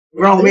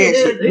Grown man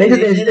shit.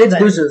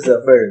 Introduce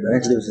yourself first.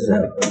 Introduce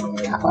yourself.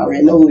 I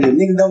already know who it is.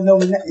 Niggas don't know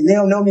me. They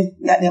don't know me.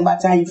 Goddamn, by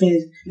the time you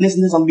finish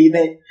listening to this, I'm gonna be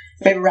back.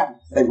 Favorite rapper.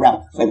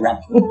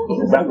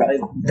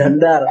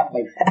 Dondada.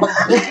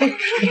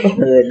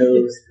 Good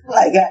news.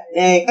 Like,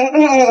 goddamn.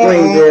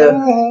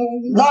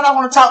 Lord, I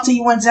want to talk to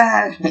you one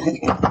time.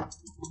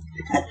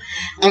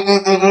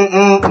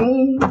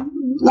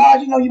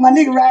 Lord, you know you my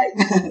nigga, right?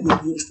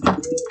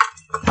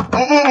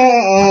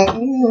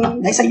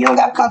 They say you don't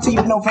gotta come to you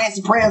with no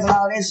fancy prayers and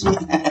all that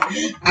shit.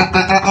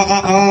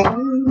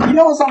 You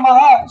know what's on my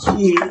heart?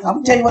 Shit, I'm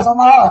gonna tell you what's on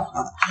my heart.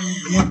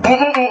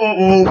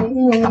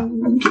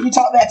 Can you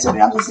talk back to me?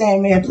 I'm just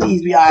saying, man,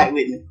 please be alright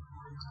with me.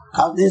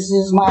 Cause this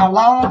is my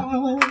life.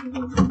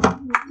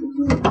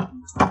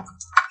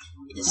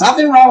 There's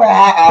something wrong with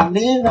how I'm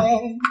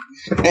living.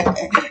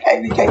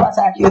 Hey, BK, watch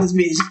how I kill this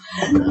bitch.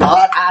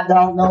 Lord, I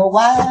don't know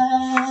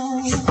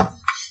why.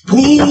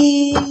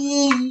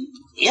 Please,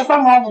 if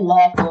I'm wrong,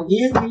 Lord,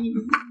 forgive me.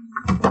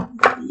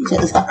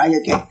 Alright,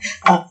 okay.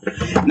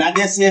 Now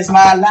this is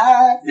my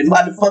life. Then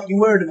why the fuck you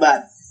worried about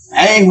it?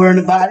 I ain't worried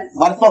about it.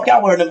 Why the fuck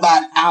y'all worried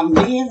about it? I'm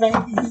living.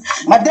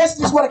 My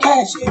destiny's what a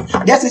cash is.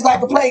 Destiny's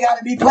like a play,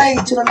 gotta be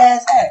played to the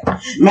last act.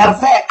 Matter of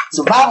fact,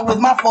 survival was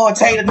my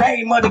forte. The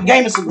name of the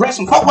game is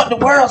aggression. Fuck what the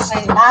world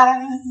say.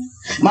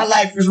 My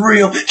life is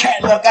real.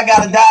 Cat luck, I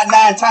gotta die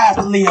 9 times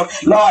to live.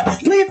 Lord,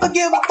 please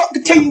forgive my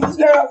fucking continuous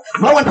girl.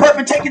 Blowing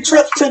purple, taking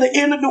trips to the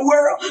end of the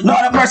world. Lord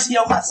have mercy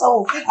on my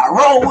soul. I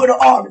roll with an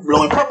army.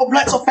 Blowing purple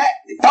blood so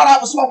fat, they thought I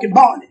was smoking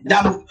Barney.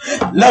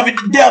 Love it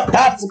to death,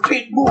 died as a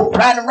pit bull.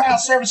 Riding around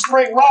serving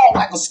straight raw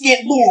like a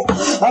skin bull.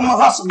 I'm a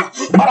hustler,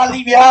 but I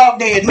leave you all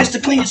dead. Mr.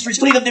 Clean Streets,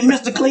 cleaner than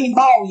Mr. Clean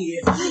Ball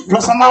here.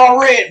 Plus I'm all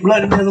red,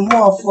 blooded than a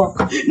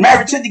motherfucker.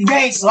 Married to the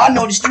game, so I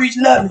know the streets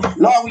love me.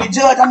 Lord, when you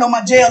judge, I know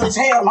my jail is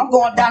hell. I'm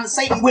going down to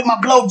Satan with my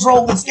blow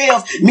drove and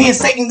scales. Me and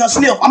Satan gonna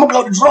sniff. I'ma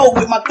blow the drove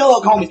with my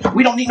thug homies.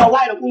 We don't need no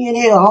lighter. We in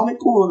here, homie.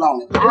 Cool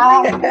on it.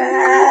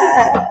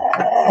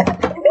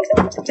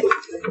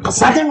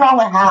 Something wrong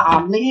with how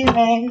I'm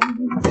living.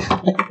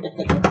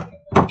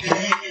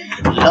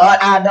 Lord,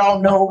 I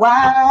don't know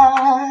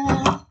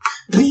why.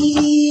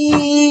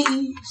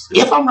 Please,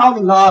 if I'm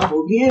wrong, Lord,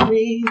 forgive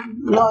me.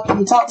 Lord, can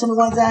you talk to me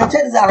one time?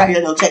 Check this out right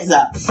here, though. Check this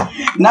out.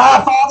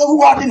 Now, Father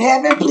who art in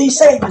heaven, please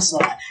save me,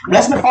 son.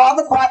 Bless me,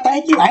 Father, for I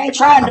thank you. I ain't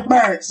trying to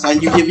burn.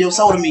 Son, you give your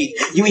soul to me.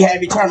 You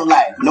have eternal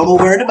life. No more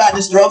worried about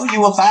the struggle.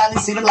 You will finally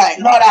see the light.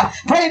 Lord, I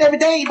prayed every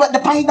day, but the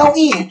pain don't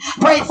end.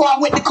 Prayed before I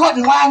went to court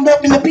and wound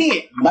up in the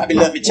pen. My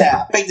beloved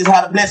child, faith is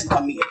how the blessing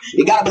come in.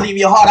 You gotta believe in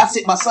your heart. I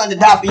sent my son to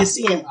die for your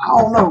sin. I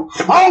don't know.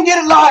 I don't get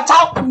it, Lord.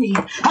 Talk to me.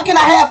 How can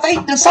I have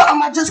faith in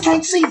something I just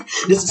can't see?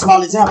 This is a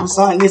small example,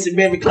 son. Listen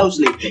very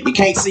closely. You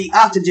can't see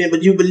oxygen,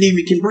 but you believe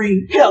you can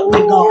breathe. Help me,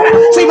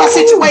 God. See my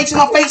situation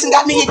I'm facing,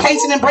 got me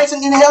encasing,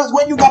 embracing in hell is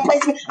where you got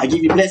placed me. I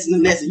give you blessing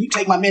and lesson. You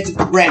take my message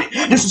for granted.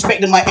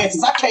 Disrespecting my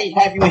essence. I can't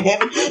have you in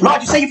heaven.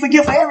 Lord, you say you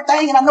forgive for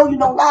everything, and I know you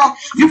don't lie.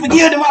 You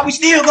forgive them while we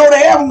still go to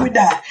heaven when we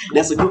die.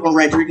 That's a good one,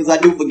 right, because I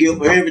do forgive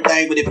for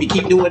everything, but if you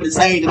keep doing the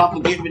same, then I'm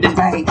forgiving in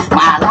vain.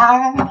 My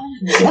life.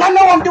 And I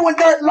know I'm doing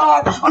dirt,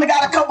 Lord. Only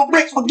got a couple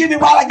bricks. Forgive me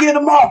while I get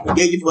them off.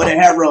 Forgive you for that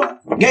hair run.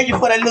 Forgive you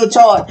for that little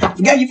charge.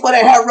 Forgive you for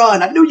that hair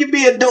run. I knew you'd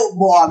be a dope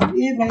boy.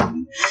 Yeah,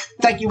 baby.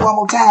 Thank you one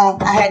more time.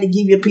 I had to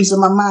give you a piece of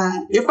my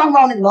mind. If I'm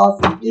wrong,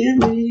 Lord, forgive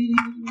me.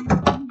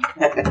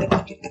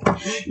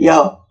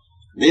 Yo,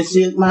 this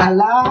is my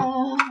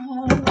life.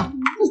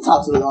 Let's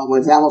talk to the Lord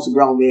one time. I want some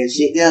grown man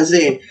shit. You know what I'm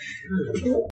saying?